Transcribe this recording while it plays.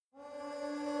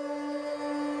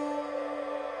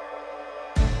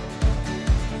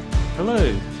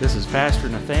Hello, this is Pastor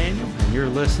Nathaniel, and you're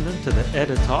listening to the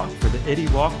Edda Talk for the Eddie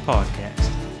Walk podcast.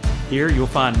 Here you'll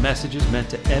find messages meant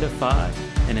to edify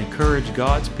and encourage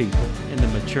God's people in the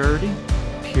maturity,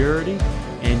 purity,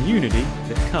 and unity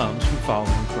that comes from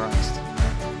following Christ.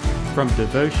 From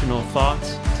devotional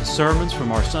thoughts to sermons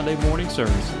from our Sunday morning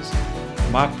services,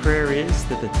 my prayer is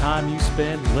that the time you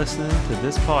spend listening to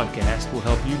this podcast will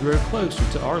help you grow closer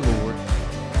to our Lord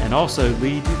and also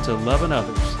lead you to loving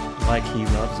others like He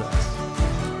loves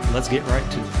us. Let's get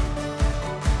right to it.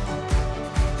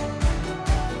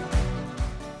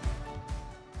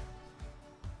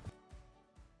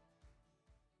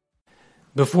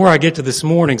 Before I get to this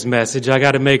morning's message, I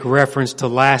got to make reference to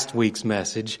last week's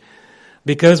message.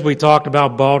 Because we talked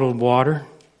about bottled water,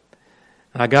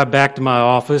 I got back to my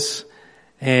office,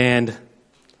 and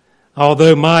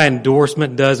although my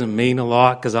endorsement doesn't mean a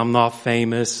lot because I'm not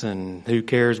famous and who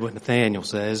cares what Nathaniel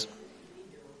says,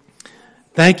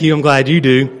 thank you, I'm glad you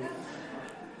do.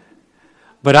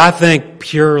 But I think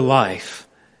Pure Life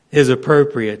is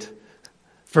appropriate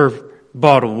for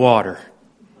bottled water.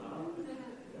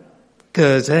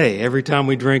 Because, hey, every time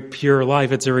we drink Pure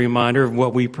Life, it's a reminder of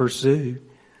what we pursue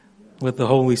with the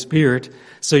Holy Spirit.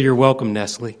 So you're welcome,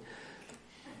 Nestle.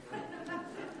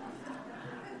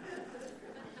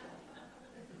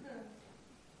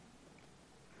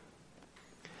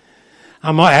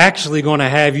 I'm actually going to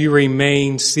have you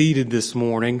remain seated this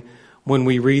morning when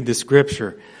we read the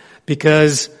scripture,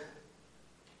 because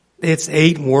it's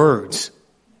 8 words.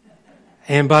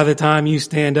 And by the time you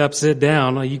stand up, sit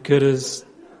down, you could have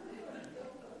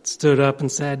stood up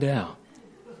and sat down.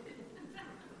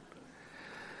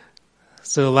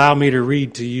 So allow me to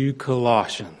read to you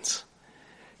Colossians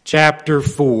chapter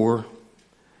 4,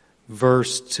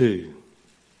 verse 2.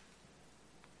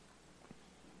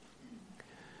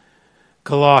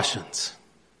 Colossians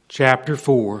chapter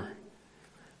 4,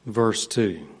 verse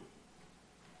 2.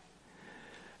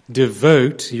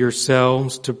 Devote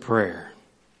yourselves to prayer,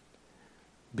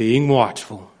 being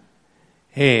watchful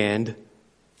and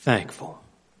thankful.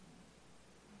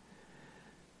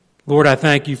 Lord, I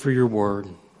thank you for your word.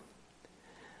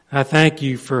 I thank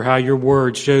you for how your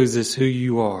word shows us who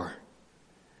you are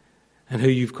and who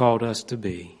you've called us to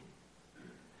be.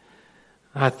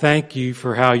 I thank you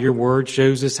for how your word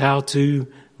shows us how to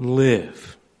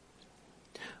live,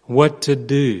 what to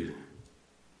do,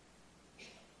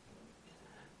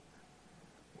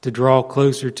 to draw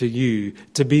closer to you,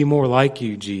 to be more like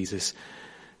you, Jesus,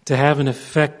 to have an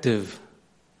effective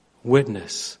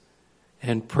witness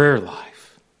and prayer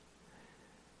life.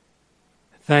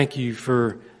 Thank you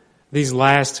for these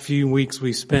last few weeks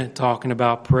we spent talking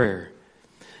about prayer.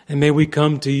 And may we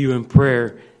come to you in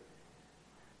prayer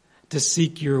to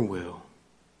seek your will,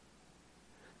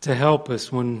 to help us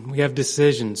when we have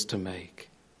decisions to make,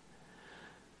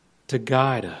 to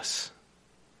guide us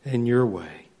in your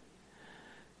way.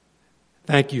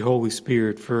 Thank you, Holy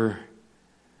Spirit, for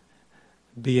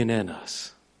being in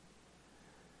us.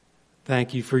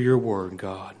 Thank you for your word,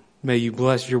 God. May you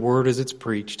bless your word as it's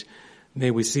preached.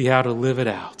 May we see how to live it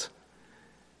out.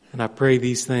 And I pray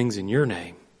these things in your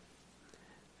name.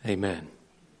 Amen.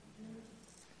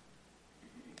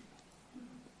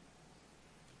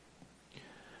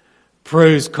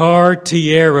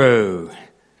 Proskartiero.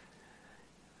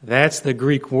 That's the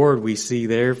Greek word we see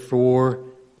there for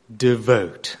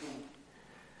devote.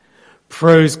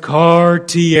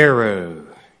 Proskartiero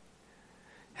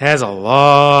has a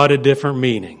lot of different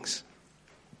meanings.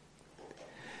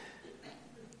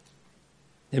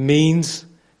 It means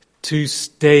to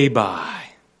stay by,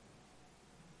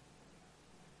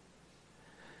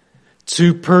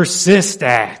 to persist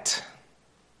at.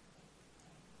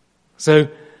 So,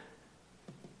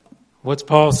 what's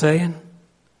Paul saying?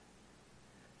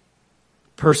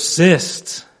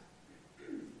 Persist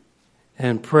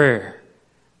in prayer,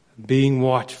 being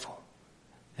watchful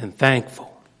and thankful.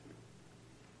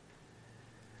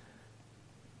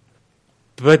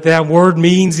 But that word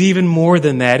means even more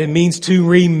than that. It means to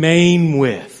remain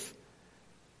with.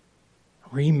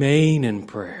 Remain in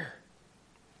prayer.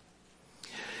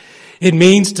 It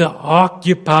means to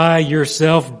occupy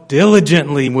yourself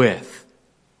diligently with.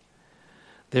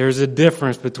 There's a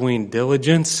difference between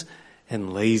diligence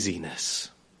and laziness.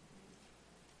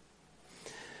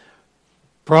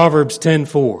 Proverbs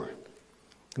 10:4.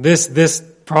 This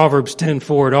Proverbs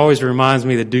 10:4, it always reminds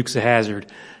me of the Dukes of Hazzard.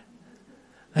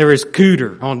 There was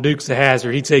Cooter on Dukes of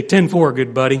Hazzard. He'd say, 10-4,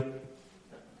 good buddy.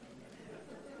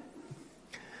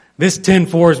 This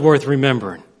 10-4 is worth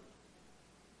remembering.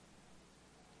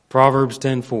 Proverbs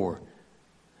 10:4.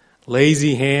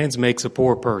 Lazy hands makes a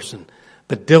poor person,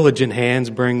 but diligent hands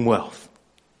bring wealth.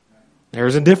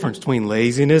 There's a difference between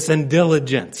laziness and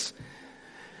diligence.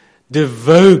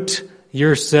 Devote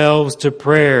yourselves to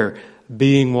prayer,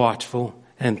 being watchful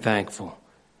and thankful.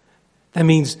 That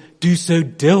means do so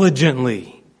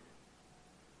diligently.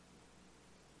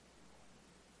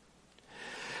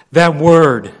 That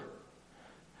word,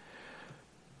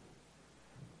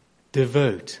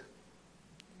 devote,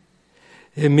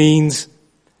 it means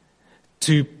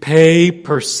to pay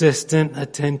persistent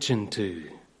attention to.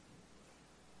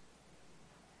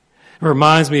 It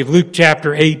reminds me of Luke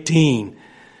chapter 18,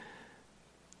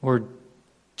 where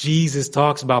Jesus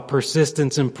talks about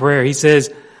persistence in prayer. He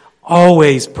says,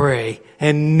 always pray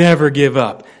and never give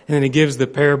up. And then he gives the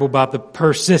parable about the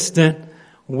persistent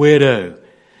widow.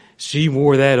 She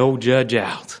wore that old judge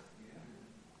out.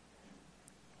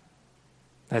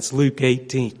 That's Luke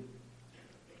 18.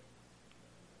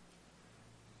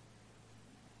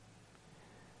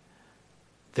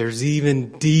 There's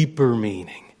even deeper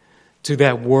meaning to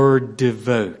that word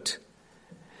devote.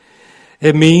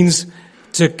 It means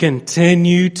to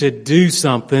continue to do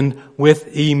something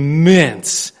with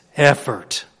immense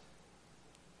effort.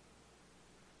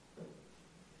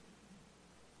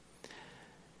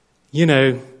 You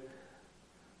know,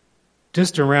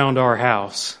 just around our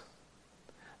house,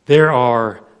 there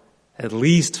are at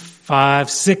least 5,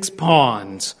 6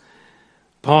 ponds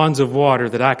of water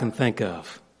that I can think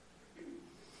of.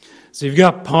 So you've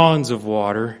got ponds of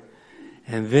water,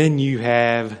 and then you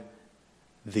have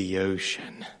the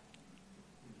ocean.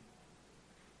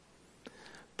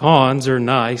 Ponds are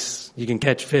nice. You can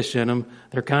catch fish in them.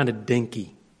 They're kind of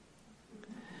dinky.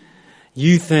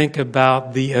 You think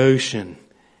about the ocean,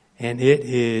 and it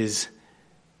is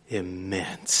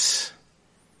immense.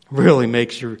 Really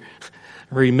makes you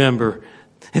remember.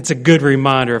 It's a good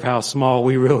reminder of how small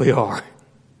we really are.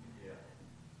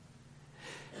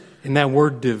 And that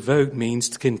word devote means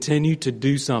to continue to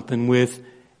do something with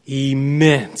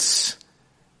immense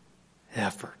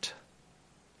effort.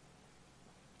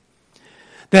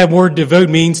 That word devote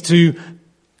means to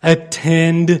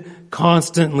attend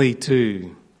constantly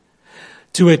to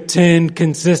attend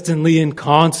consistently and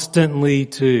constantly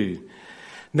to.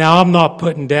 Now, I'm not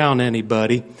putting down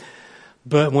anybody,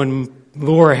 but when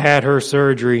Laura had her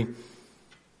surgery,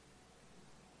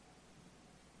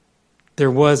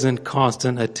 there wasn't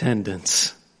constant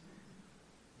attendance.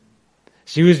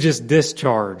 She was just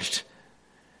discharged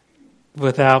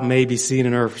without maybe seeing a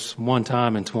nurse one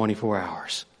time in 24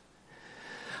 hours.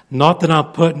 Not that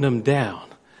I'm putting them down,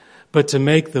 but to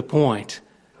make the point,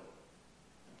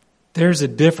 there's a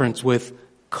difference with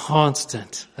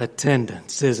constant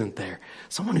attendance, isn't there?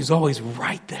 Someone who's always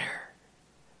right there.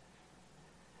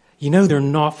 You know they're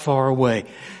not far away.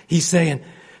 He's saying,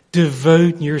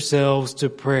 devote yourselves to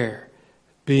prayer,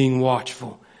 being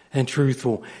watchful and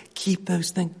truthful. Keep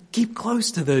those things, keep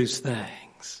close to those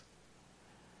things.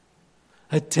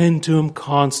 Attend to them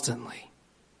constantly.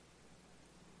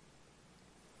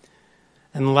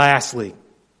 And lastly,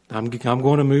 I'm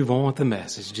going to move on with the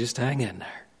message. Just hang in there.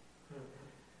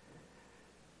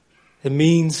 It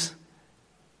means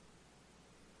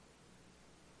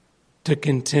to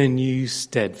continue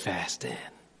steadfast in.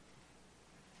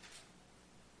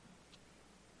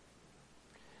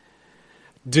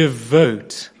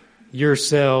 Devote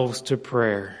yourselves to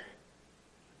prayer.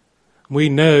 We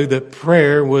know that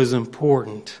prayer was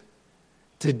important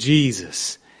to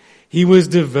Jesus. He was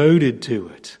devoted to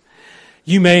it.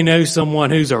 You may know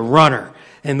someone who's a runner,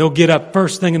 and they'll get up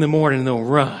first thing in the morning and they'll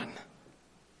run.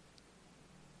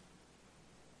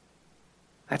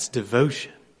 That's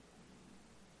devotion.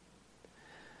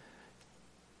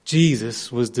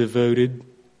 Jesus was devoted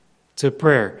to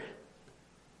prayer.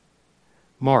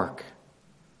 Mark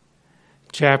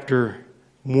chapter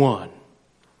 1,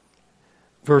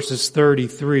 verses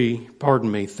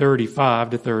 35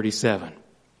 to 37.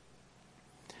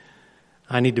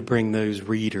 I need to bring those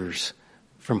readers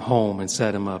from home and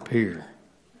set them up here.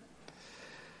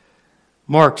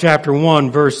 Mark chapter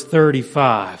 1, verse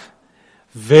 35.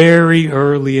 Very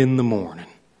early in the morning,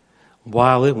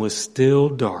 while it was still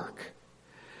dark,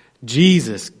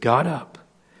 Jesus got up.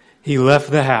 He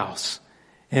left the house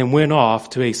and went off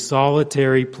to a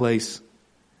solitary place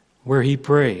where he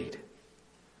prayed.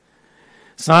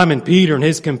 Simon Peter and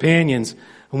his companions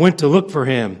went to look for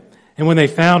him, and when they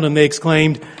found him, they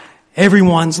exclaimed,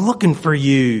 "Everyone's looking for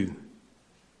you."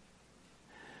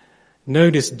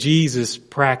 Notice Jesus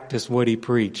practiced what he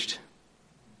preached.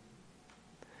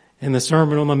 In the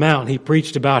Sermon on the Mount, he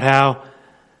preached about how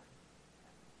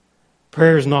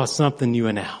prayer is not something you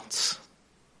announce.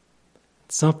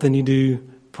 It's something you do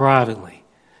privately.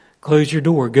 Close your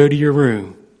door, go to your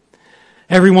room,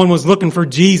 Everyone was looking for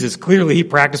Jesus. Clearly, he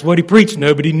practiced what he preached.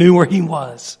 Nobody knew where he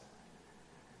was.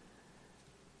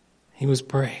 He was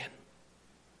praying.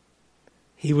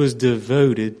 He was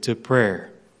devoted to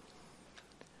prayer.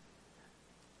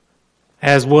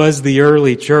 As was the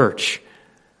early church.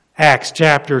 Acts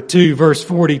chapter 2, verse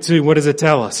 42, what does it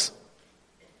tell us?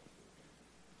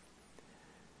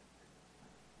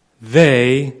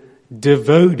 They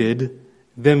devoted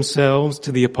themselves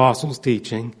to the apostles'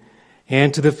 teaching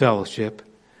and to the fellowship,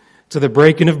 to the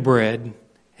breaking of bread,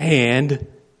 and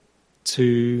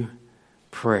to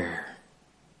prayer.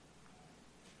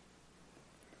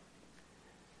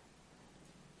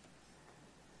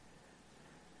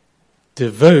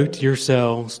 Devote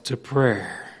yourselves to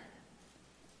prayer.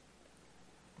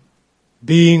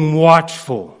 Being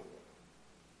watchful.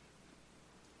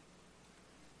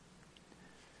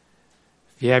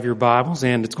 If you have your Bibles,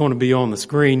 and it's going to be on the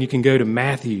screen, you can go to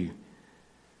Matthew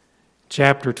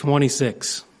chapter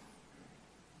 26.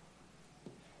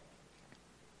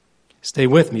 Stay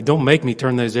with me. Don't make me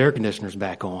turn those air conditioners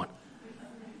back on.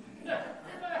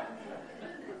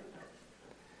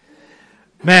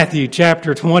 Matthew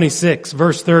chapter 26,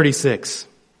 verse 36.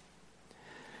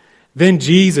 Then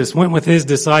Jesus went with his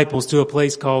disciples to a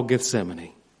place called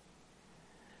Gethsemane.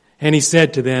 And he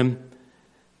said to them,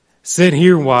 sit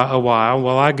here a while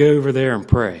I go over there and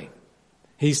pray.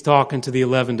 He's talking to the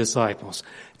 11 disciples.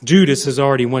 Judas has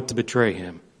already went to betray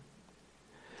him.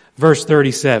 Verse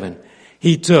 37.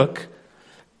 He took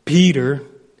Peter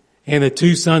and the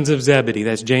 2 sons of Zebedee,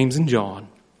 that's James and John,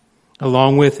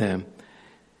 along with him.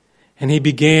 And he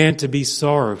began to be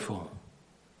sorrowful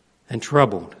and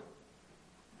troubled.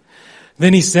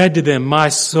 Then he said to them, my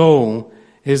soul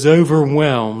is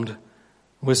overwhelmed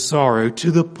with sorrow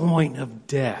to the point of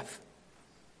death.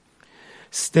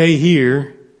 Stay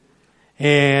here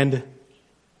and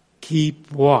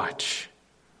keep watch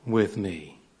with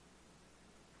me.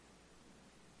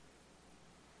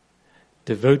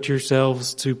 Devote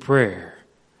yourselves to prayer,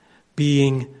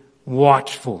 being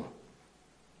watchful.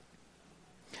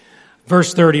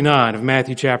 Verse 39 of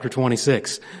Matthew chapter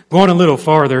 26. Going a little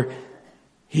farther,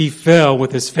 he fell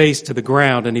with his face to the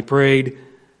ground and he prayed,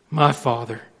 my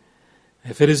Father,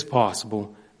 if it is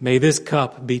possible, may this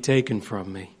cup be taken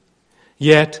from me.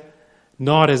 Yet,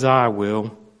 not as I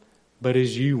will, but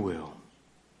as you will.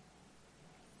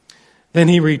 Then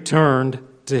he returned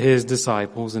to his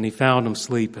disciples and he found them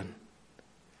sleeping.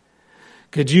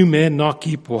 Could you men not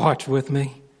keep watch with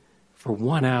me for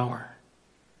 1 hour?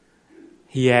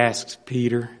 He asked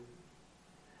Peter.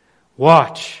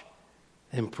 Watch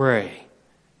and pray,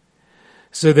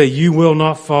 so that you will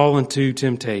not fall into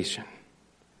temptation.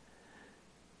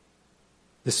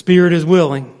 The spirit is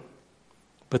willing,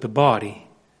 but the body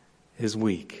is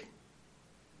weak.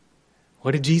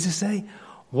 What did Jesus say?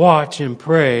 Watch and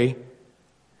pray,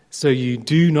 so you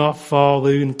do not fall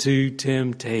into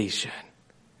temptation.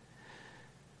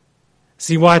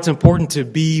 See why it's important to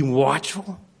be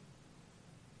watchful?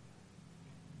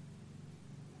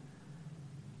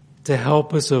 To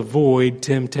help us avoid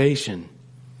temptation.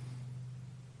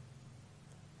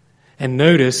 And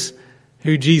notice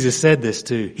who Jesus said this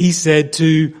to. He said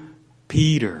to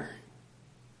Peter.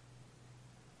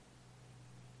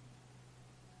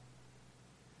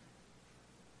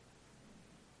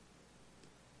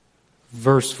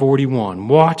 Verse 41,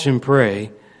 watch and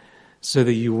pray so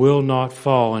that you will not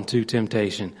fall into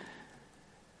temptation.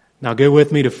 Now go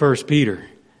with me to 1 Peter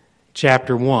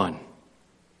chapter 1.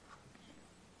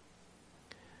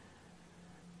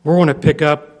 We're going to pick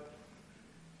up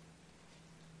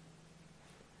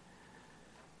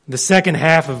the second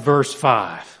half of verse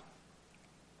 5.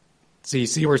 So you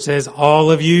see where it says,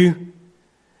 all of you?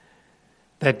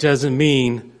 That doesn't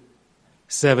mean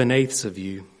 7/8 of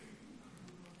you.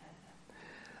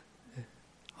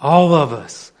 All of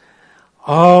us,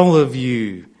 all of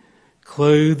you,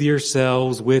 clothe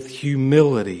yourselves with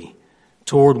humility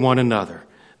toward one another,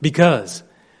 because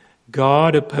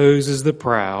God opposes the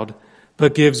proud,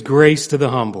 but gives grace to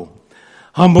the humble.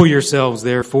 Humble yourselves,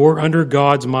 therefore, under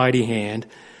God's mighty hand,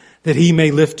 that he may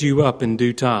lift you up in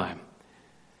due time.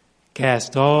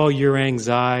 Cast all your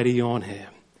anxiety on him,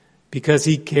 because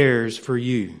he cares for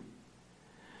you.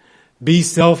 Be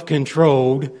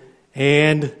self-controlled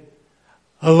and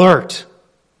alert.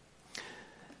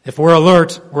 If we're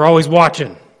alert, we're always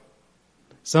watching.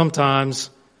 Sometimes,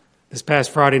 this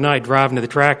past Friday night, driving to the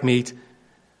track meet,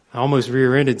 I almost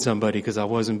rear-ended somebody because I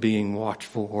wasn't being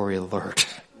watchful or alert.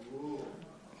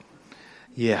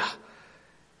 Yeah.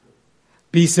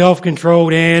 Be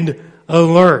self-controlled and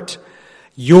alert.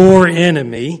 Your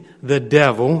enemy, the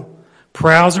devil,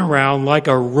 prowls around like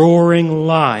a roaring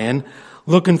lion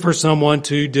looking for someone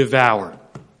to devour.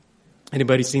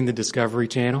 Anybody seen the Discovery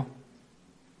Channel?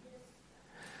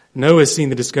 Noah's seen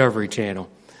the Discovery Channel.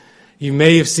 You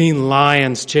may have seen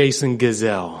lions chasing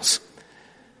gazelles.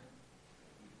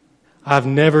 I've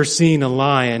never seen a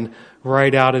lion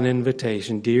write out an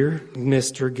invitation. Dear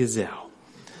Mr. Gazelle,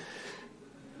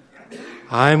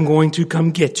 I'm going to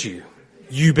come get you.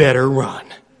 You better run.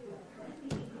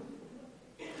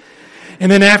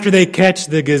 And then after they catch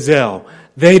the gazelle,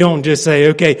 they don't just say,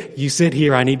 okay, you sit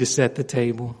here, I need to set the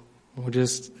table.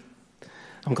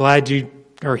 I'm glad you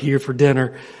are here for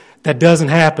dinner. That doesn't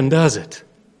happen, does it?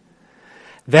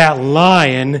 That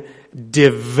lion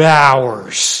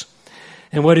devours.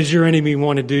 And what does your enemy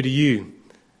want to do to you?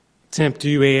 Tempt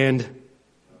you and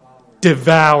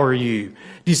devour you.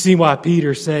 Do you see why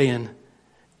Peter's saying,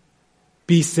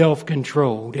 be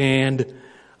self-controlled and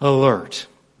alert?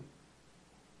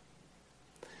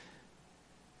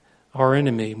 Our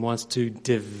enemy wants to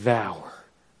devour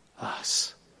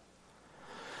us.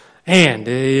 And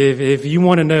if you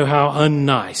want to know how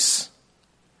unnice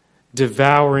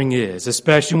devouring is,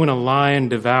 especially when a lion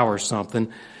devours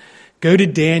something, go to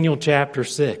Daniel chapter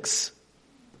 6.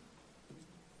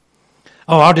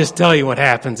 Oh, I'll just tell you what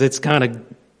happens. It's kind of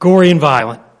gory and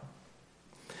violent.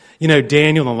 You know,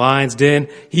 Daniel, the lion's den,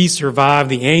 he survived.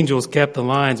 The angels kept the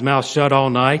lion's mouth shut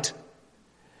all night.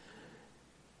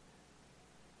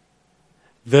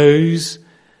 Those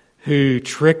who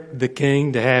tricked the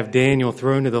king to have Daniel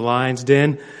thrown to the lion's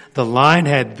den, the lion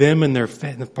had them and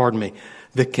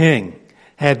the king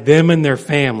had them and their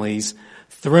families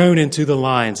thrown into the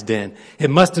lion's den.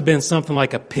 It must have been something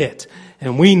like a pit.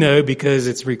 And we know, because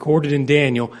it's recorded in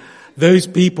Daniel, those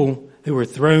people who were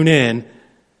thrown in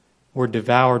were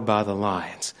devoured by the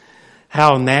lions.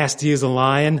 How nasty is a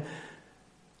lion?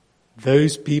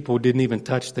 Those people didn't even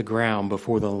touch the ground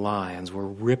before the lions were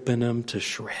ripping them to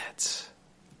shreds.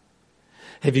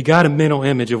 Have you got a mental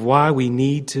image of why we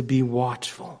need to be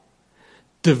watchful?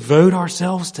 Devote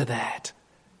ourselves to that.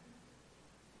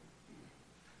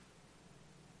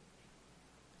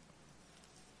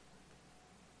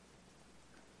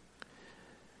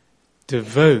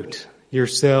 Devote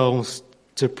yourselves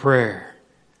to prayer,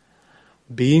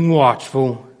 being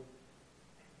watchful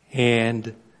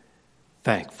and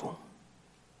thankful.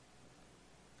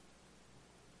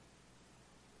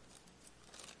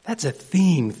 That's a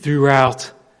theme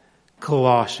throughout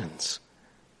Colossians.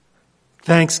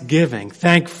 Thanksgiving,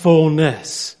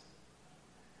 thankfulness.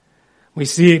 We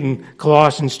see it in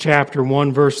Colossians chapter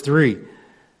 1, verse 3.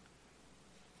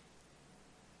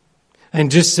 And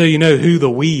just so you know who the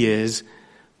we is,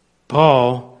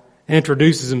 Paul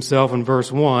introduces himself in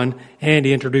verse 1, and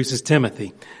he introduces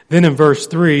Timothy. Then in verse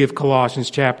 3 of Colossians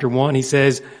chapter 1, he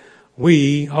says,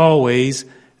 we always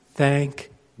thank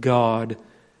God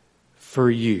for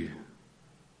you.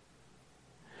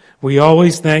 We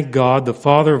always thank God, the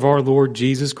Father of our Lord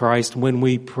Jesus Christ, when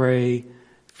we pray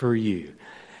for you.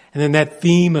 And then that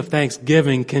theme of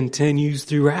thanksgiving continues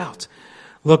throughout.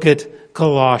 Look at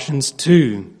Colossians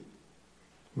 2,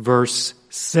 verse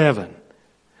 7.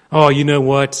 Oh, you know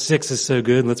what? 6 is so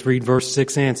good. Let's read verse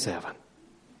 6 and 7.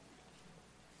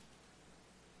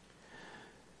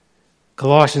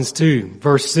 Colossians 2,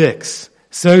 verse 6.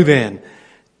 So then,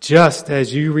 just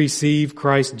as you receive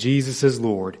Christ Jesus as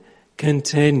Lord,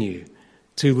 continue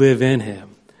to live in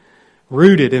Him,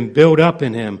 rooted and built up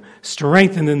in Him,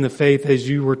 strengthened in the faith as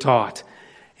you were taught,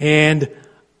 and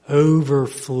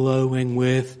overflowing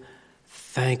with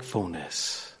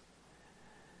thankfulness.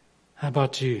 How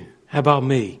about you? How about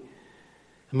me?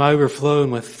 Am I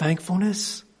overflowing with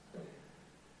thankfulness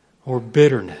or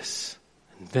bitterness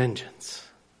and vengeance?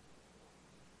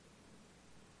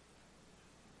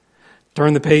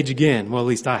 Turn the page again. Well, at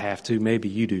least I have to. Maybe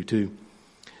you do too.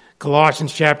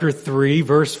 Colossians chapter 3,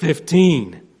 verse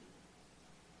 15.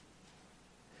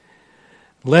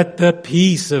 Let the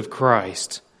peace of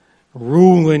Christ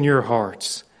rule in your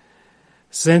hearts,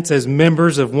 since as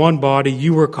members of one body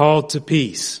you were called to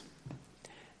peace,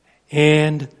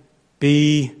 and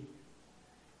be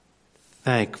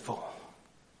thankful.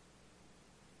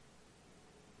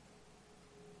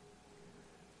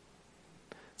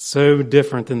 So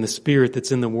different than the spirit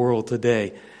that's in the world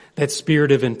today. That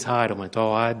spirit of entitlement.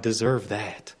 Oh, I deserve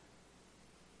that.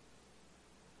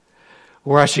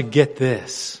 Or I should get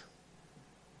this.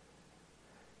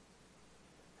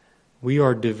 We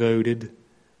are devoted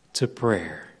to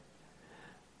prayer,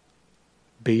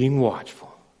 being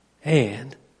watchful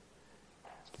and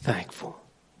thankful.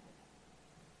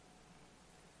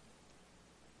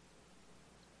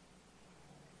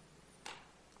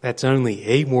 That's only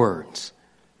 8 words.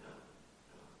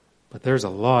 But there's a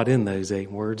lot in those 8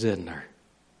 words, isn't there?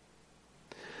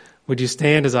 Would you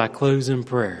stand as I close in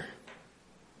prayer?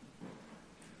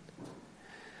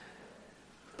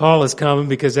 Paul is coming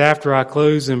because after I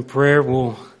close in prayer,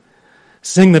 we'll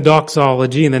sing the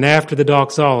doxology, and then after the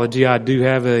doxology, I do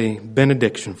have a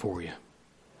benediction for you.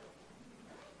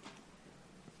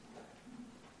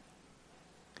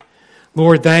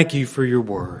 Lord, thank you for your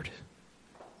word.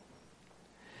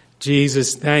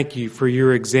 Jesus, thank you for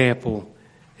your example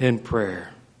in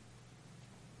prayer.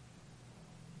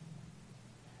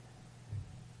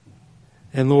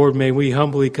 And Lord, may we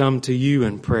humbly come to you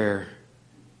in prayer.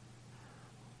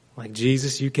 Like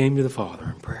Jesus, you came to the Father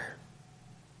in prayer.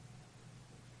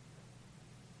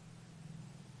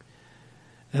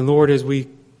 And Lord, as we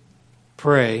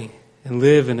pray and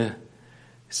live in a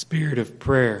spirit of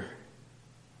prayer,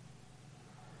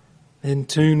 in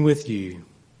tune with you,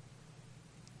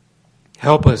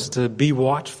 help us to be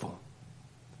watchful.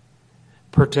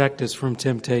 Protect us from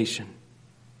temptation.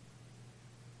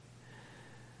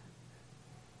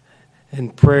 In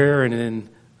prayer and in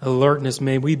alertness,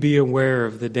 may we be aware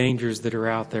of the dangers that are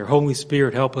out there. Holy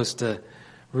Spirit, help us to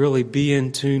really be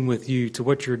in tune with you, to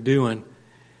what you're doing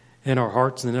in our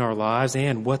hearts and in our lives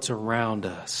and what's around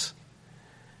us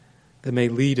that may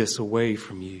lead us away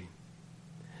from you.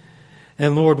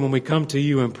 And Lord, when we come to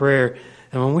you in prayer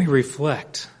and when we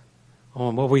reflect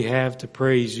on what we have to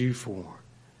praise you for,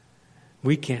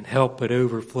 we can't help but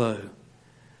overflow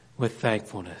with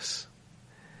thankfulness.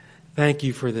 Thank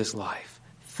you for this life.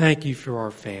 Thank you for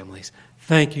our families.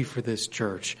 Thank you for this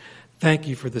church. Thank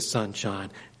you for the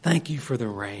sunshine. Thank you for the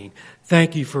rain.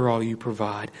 Thank you for all you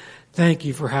provide. Thank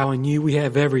you for how in you we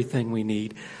have everything we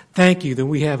need. Thank you that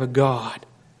we have a God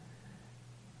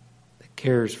that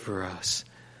cares for us,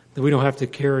 that we don't have to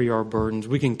carry our burdens.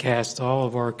 We can cast all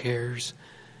of our cares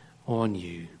on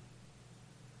you.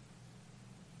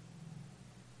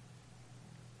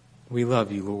 We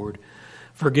love you, Lord.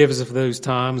 Forgive us for those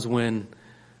times when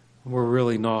we're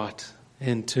really not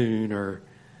in tune or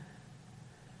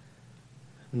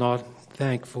not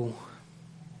thankful.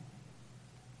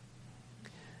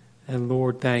 And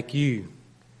Lord, thank you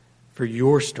for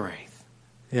your strength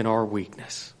in our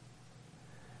weakness.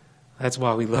 That's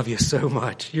why we love you so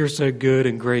much. You're so good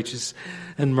and gracious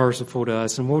and merciful to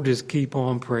us, and we'll just keep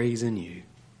on praising you.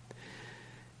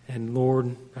 And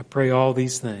Lord, I pray all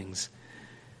these things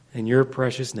in your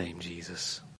precious name,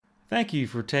 Jesus. Thank you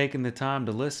for taking the time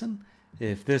to listen.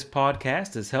 If this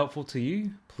podcast is helpful to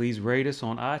you, please rate us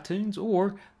on iTunes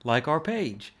or like our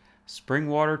page,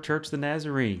 Springwater Church the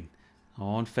Nazarene,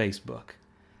 on Facebook.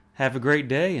 Have a great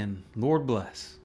day and Lord bless.